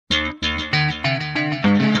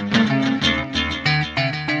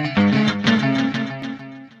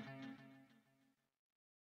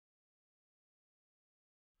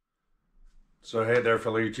So hey there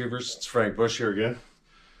fellow YouTubers, it's Frank Bush here again.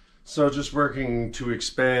 So just working to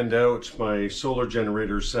expand out my solar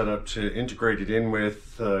generator setup to integrate it in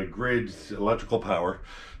with grid electrical power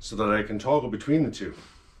so that I can toggle between the two.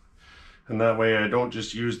 And that way I don't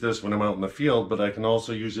just use this when I'm out in the field, but I can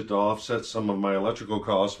also use it to offset some of my electrical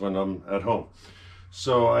costs when I'm at home.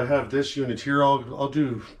 So I have this unit here. I'll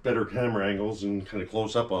do better camera angles and kind of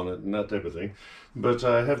close up on it and that type of thing. But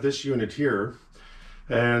I have this unit here.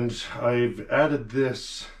 And I've added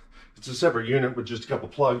this, it's a separate unit with just a couple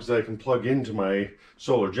plugs that I can plug into my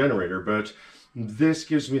solar generator, but this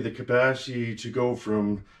gives me the capacity to go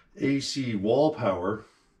from AC wall power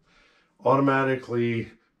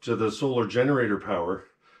automatically to the solar generator power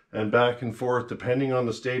and back and forth depending on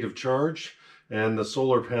the state of charge and the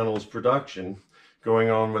solar panel's production going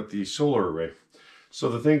on with the solar array. So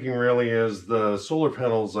the thinking really is the solar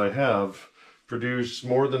panels I have produce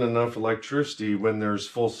more than enough electricity when there's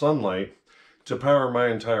full sunlight to power my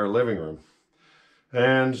entire living room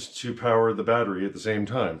and to power the battery at the same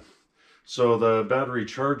time. So the battery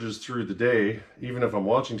charges through the day. Even if I'm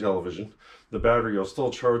watching television, the battery will still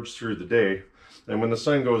charge through the day, and when the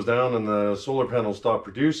sun goes down and the solar panels stop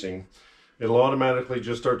producing, it'll automatically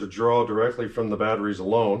just start to draw directly from the batteries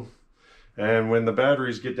alone. And when the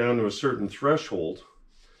batteries get down to a certain threshold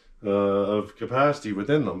of capacity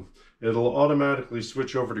within them, it'll automatically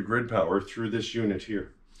switch over to grid power through this unit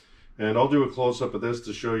here. And I'll do a close-up of this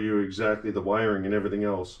to show you exactly the wiring and everything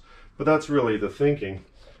else. But that's really the thinking,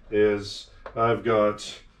 is I've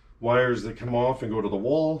got wires that come off and go to the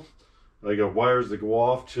wall. I got wires that go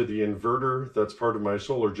off to the inverter that's part of my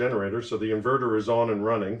solar generator. So the inverter is on and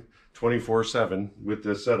running 24/7 with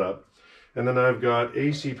this setup. And then I've got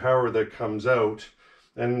AC power that comes out,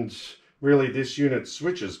 and really this unit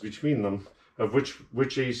switches between them of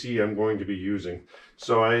which AC I'm going to be using.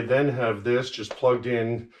 So I then have this just plugged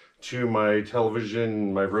in to my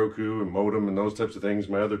television, my Roku and modem and those types of things,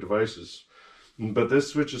 my other devices. But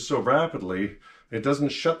this switches so rapidly, it doesn't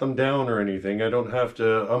shut them down or anything. I don't have to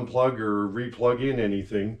unplug or replug in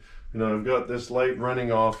anything. You know, I've got this light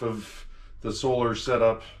running off of the solar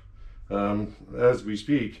setup as we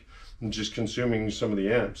speak, and just consuming some of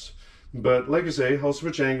the amps. But like I say, I'll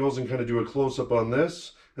switch angles and kind of do a close-up on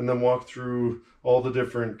this, and then walk through all the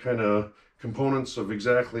different kind of components of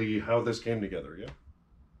exactly how this came together, yeah?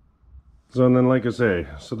 So, and then like I say,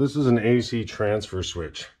 so this is an AC transfer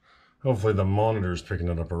switch. Hopefully the monitor's picking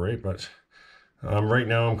it up all right, but right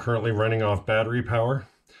now I'm currently running off battery power.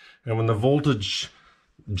 And when the voltage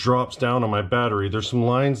drops down on my battery, there's some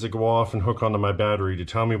lines that go off and hook onto my battery to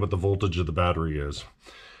tell me what the voltage of the battery is.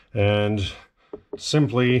 And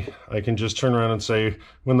simply, I can just turn around and say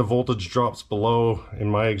when the voltage drops below, in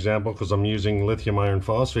my example, because I'm using lithium iron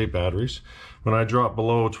phosphate batteries, when I drop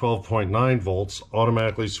below 12.9 volts,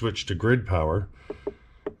 automatically switch to grid power.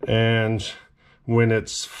 And when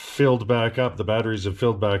it's filled back up, the batteries have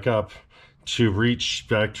filled back up to reach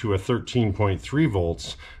back to a 13.3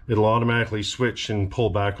 volts, it'll automatically switch and pull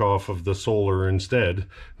back off of the solar instead,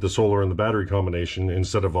 the solar and the battery combination,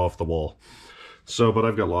 instead of off the wall. So, but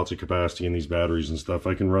I've got lots of capacity in these batteries and stuff.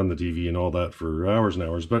 I can run the TV and all that for hours and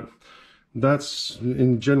hours, but that's,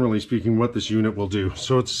 in generally speaking, what this unit will do.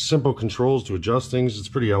 So it's simple controls to adjust things. It's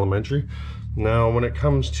pretty elementary. Now, when it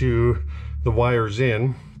comes to the wires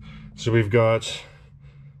in, so we've got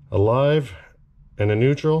a live and a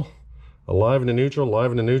neutral, a live and a neutral, live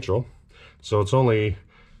and a neutral. So it's only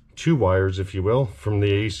two wires, if you will, from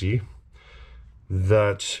the AC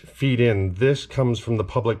that feed in. This comes from the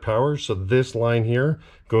public power, so this line here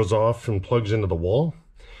goes off and plugs into the wall.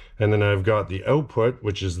 And then I've got the output,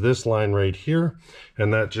 which is this line right here,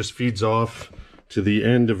 and that just feeds off to the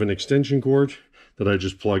end of an extension cord that I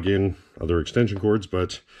just plug in other extension cords,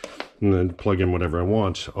 and then plug in whatever I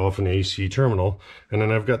want off an AC terminal. And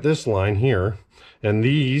then I've got this line here, and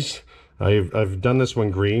these I've done this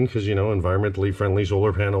one green because, you know, environmentally friendly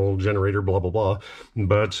solar panel generator, blah, blah, blah.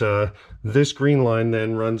 But this green line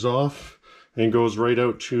then runs off and goes right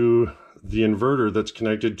out to the inverter that's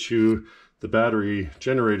connected to the battery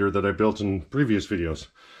generator that I built in previous videos.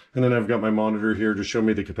 And then I've got my monitor here to show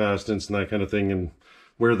me the capacitance and that kind of thing and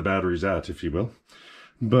where the battery's at, if you will.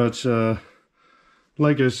 But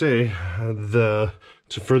like I say,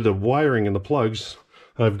 for the wiring and the plugs,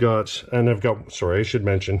 sorry, I should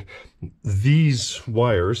mention, these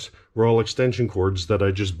wires were all extension cords that I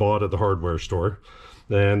just bought at the hardware store.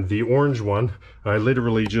 And the orange one, I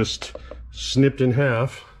literally just snipped in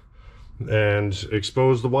half and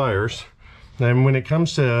exposed the wires. And when it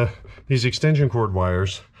comes to these extension cord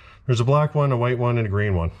wires, there's a black one, a white one, and a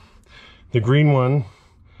green one. The green one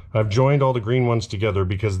I've joined all the green ones together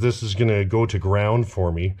because this is going to go to ground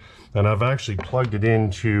for me, and I've actually plugged it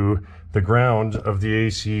into the ground of the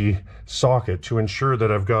AC socket to ensure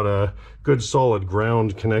that I've got a good solid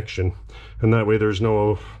ground connection, and that way there's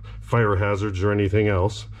no fire hazards or anything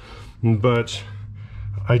else. But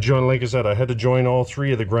like I said, I had to join all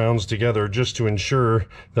three of the grounds together just to ensure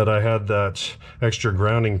that I had that extra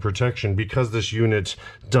grounding protection, because this unit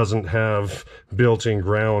doesn't have built-in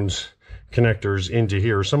ground connectors into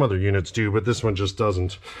here. Some other units do, but this one just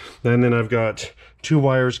doesn't. And then I've got two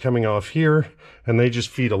wires coming off here, and they just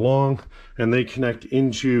feed along and they connect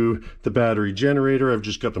into the battery generator. I've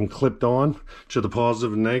just got them clipped on to the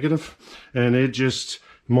positive and negative, and it just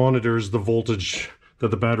monitors the voltage that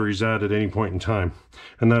the battery's at any point in time.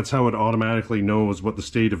 And that's how it automatically knows what the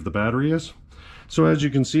state of the battery is. So as you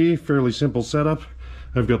can see, fairly simple setup.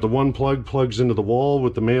 I've got the one plug plugs into the wall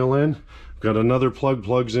with the male end. I've got another plug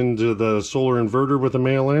plugs into the solar inverter with the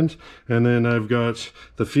male end. And then I've got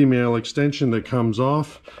the female extension that comes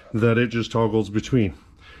off that it just toggles between.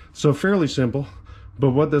 So fairly simple. But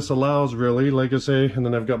what this allows really, like I say, and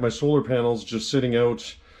then I've got my solar panels just sitting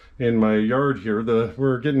out in my yard here.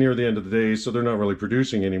 We're getting near the end of the day, so they're not really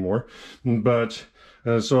producing anymore. But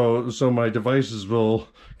so my devices will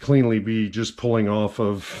cleanly be just pulling off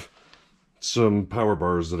of some power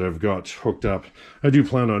bars that I've got hooked up. I do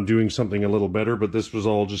plan on doing something a little better, but this was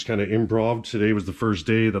all just kind of improv. Today was the first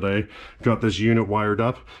day that I got this unit wired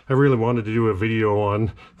up. I really wanted to do a video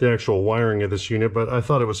on the actual wiring of this unit, but I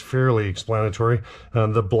thought it was fairly explanatory.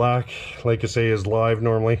 The black, like I say, is live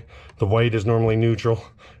normally. The white is normally neutral,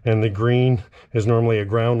 and the green is normally a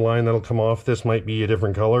ground line that'll come off. This might be a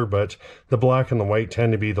different color, but the black and the white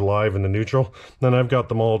tend to be the live and the neutral. Then I've got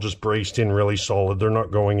them all just braced in really solid. They're not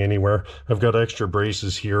going anywhere. I've got extra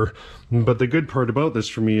braces here. But the good part about this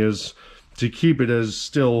for me is to keep it as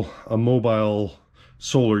still a mobile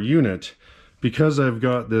solar unit. Because I've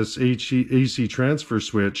got this AC transfer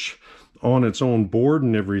switch on its own board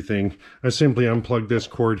and everything, I simply unplug this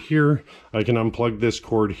cord here. I can unplug this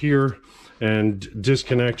cord here and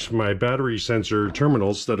disconnect my battery sensor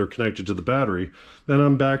terminals that are connected to the battery. Then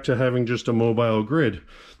I'm back to having just a mobile grid.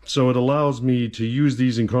 So it allows me to use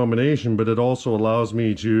these in combination, but it also allows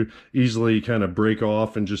me to easily kind of break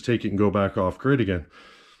off and just take it and go back off grid again.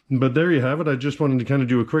 But there you have it. I just wanted to kind of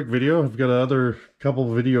do a quick video. I've got another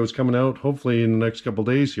couple of videos coming out, hopefully in the next couple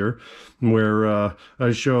days here, where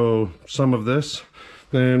I show some of this.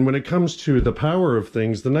 And when it comes to the power of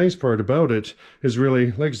things, the nice part about it is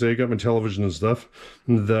really, like I say, I got my television and stuff,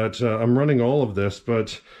 that I'm running all of this,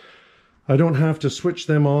 but I don't have to switch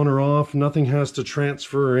them on or off. Nothing has to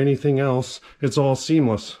transfer or anything else. It's all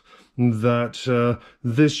seamless. That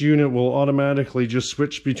this unit will automatically just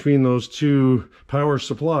switch between those two power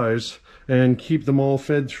supplies and keep them all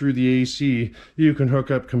fed through the AC. You can hook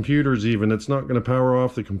up computers even. It's not going to power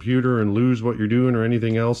off the computer and lose what you're doing or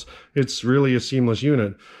anything else. It's really a seamless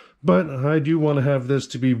unit. But I do want to have this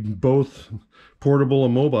to be both portable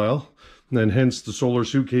and mobile, and hence the solar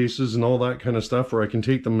suitcases and all that kind of stuff, where I can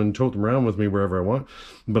take them and tote them around with me wherever I want.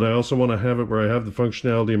 But I also want to have it where I have the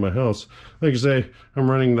functionality in my house. Like I say, I'm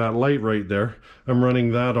running that light right there. I'm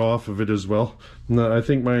running that off of it as well. And I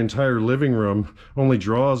think my entire living room only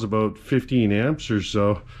draws about 15 amps or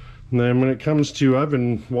so. And then when it comes to, I've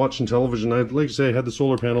been watching television, like I say, I had the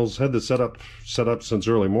solar panels, had the setup since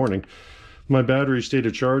early morning. My battery state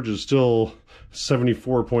of charge is still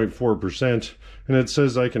 74.4%, and it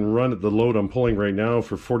says I can run at the load I'm pulling right now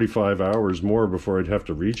for 45 hours more before I'd have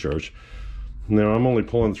to recharge. Now I'm only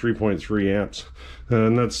pulling 3.3 amps,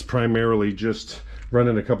 and that's primarily just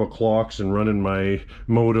running a couple clocks and running my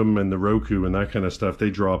modem and the Roku and that kind of stuff. They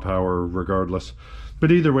draw power regardless.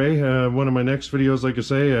 But either way, one of my next videos, like I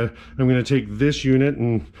say, I'm going to take this unit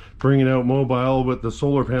and bring it out mobile with the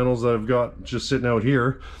solar panels that I've got just sitting out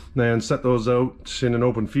here, and set those out in an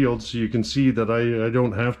open field so you can see that I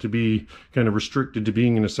don't have to be kind of restricted to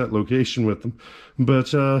being in a set location with them.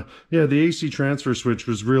 But yeah, the AC transfer switch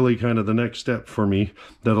was really kind of the next step for me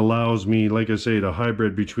that allows me, like I say, to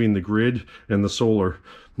hybrid between the grid and the solar.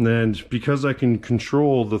 And because I can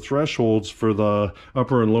control the thresholds for the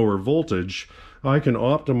upper and lower voltage, I can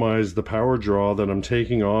optimize the power draw that I'm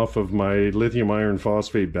taking off of my lithium iron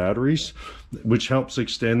phosphate batteries, which helps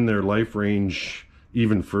extend their life range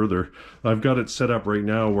even further. I've got it set up right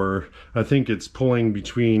now where I think it's pulling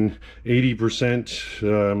between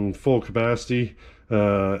 80% full capacity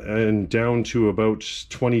and down to about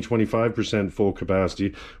 20-25% full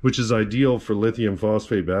capacity, which is ideal for lithium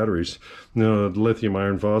phosphate batteries. No, lithium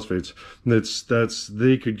iron phosphates.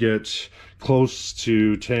 They could get close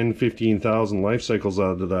to 10-15,000 life cycles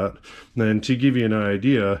out of that. And to give you an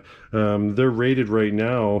idea, they're rated right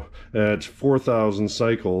now at 4,000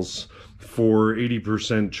 cycles for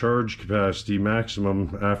 80% charge capacity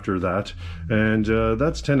maximum after that, and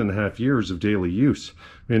that's 10.5 years of daily use.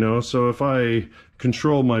 You know, so if I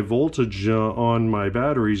control my voltage on my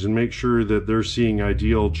batteries and make sure that they're seeing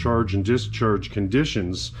ideal charge and discharge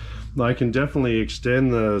conditions, I can definitely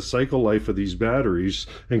extend the cycle life of these batteries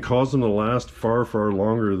and cause them to last far, far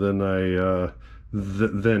longer than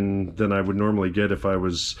than I would normally get if I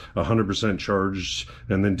was 100% charged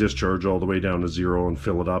and then discharge all the way down to 0 and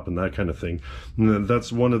fill it up and that kind of thing. And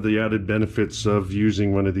that's one of the added benefits of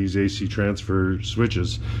using one of these AC transfer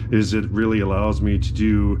switches, is it really allows me to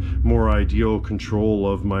do more ideal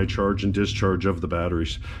control of my charge and discharge of the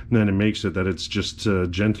batteries. And then it makes it that it's just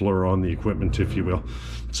gentler on the equipment, if you will.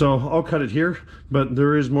 So I'll cut it here, but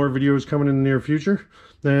there is more videos coming in the near future.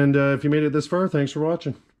 And if you made it this far, thanks for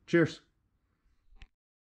watching. Cheers.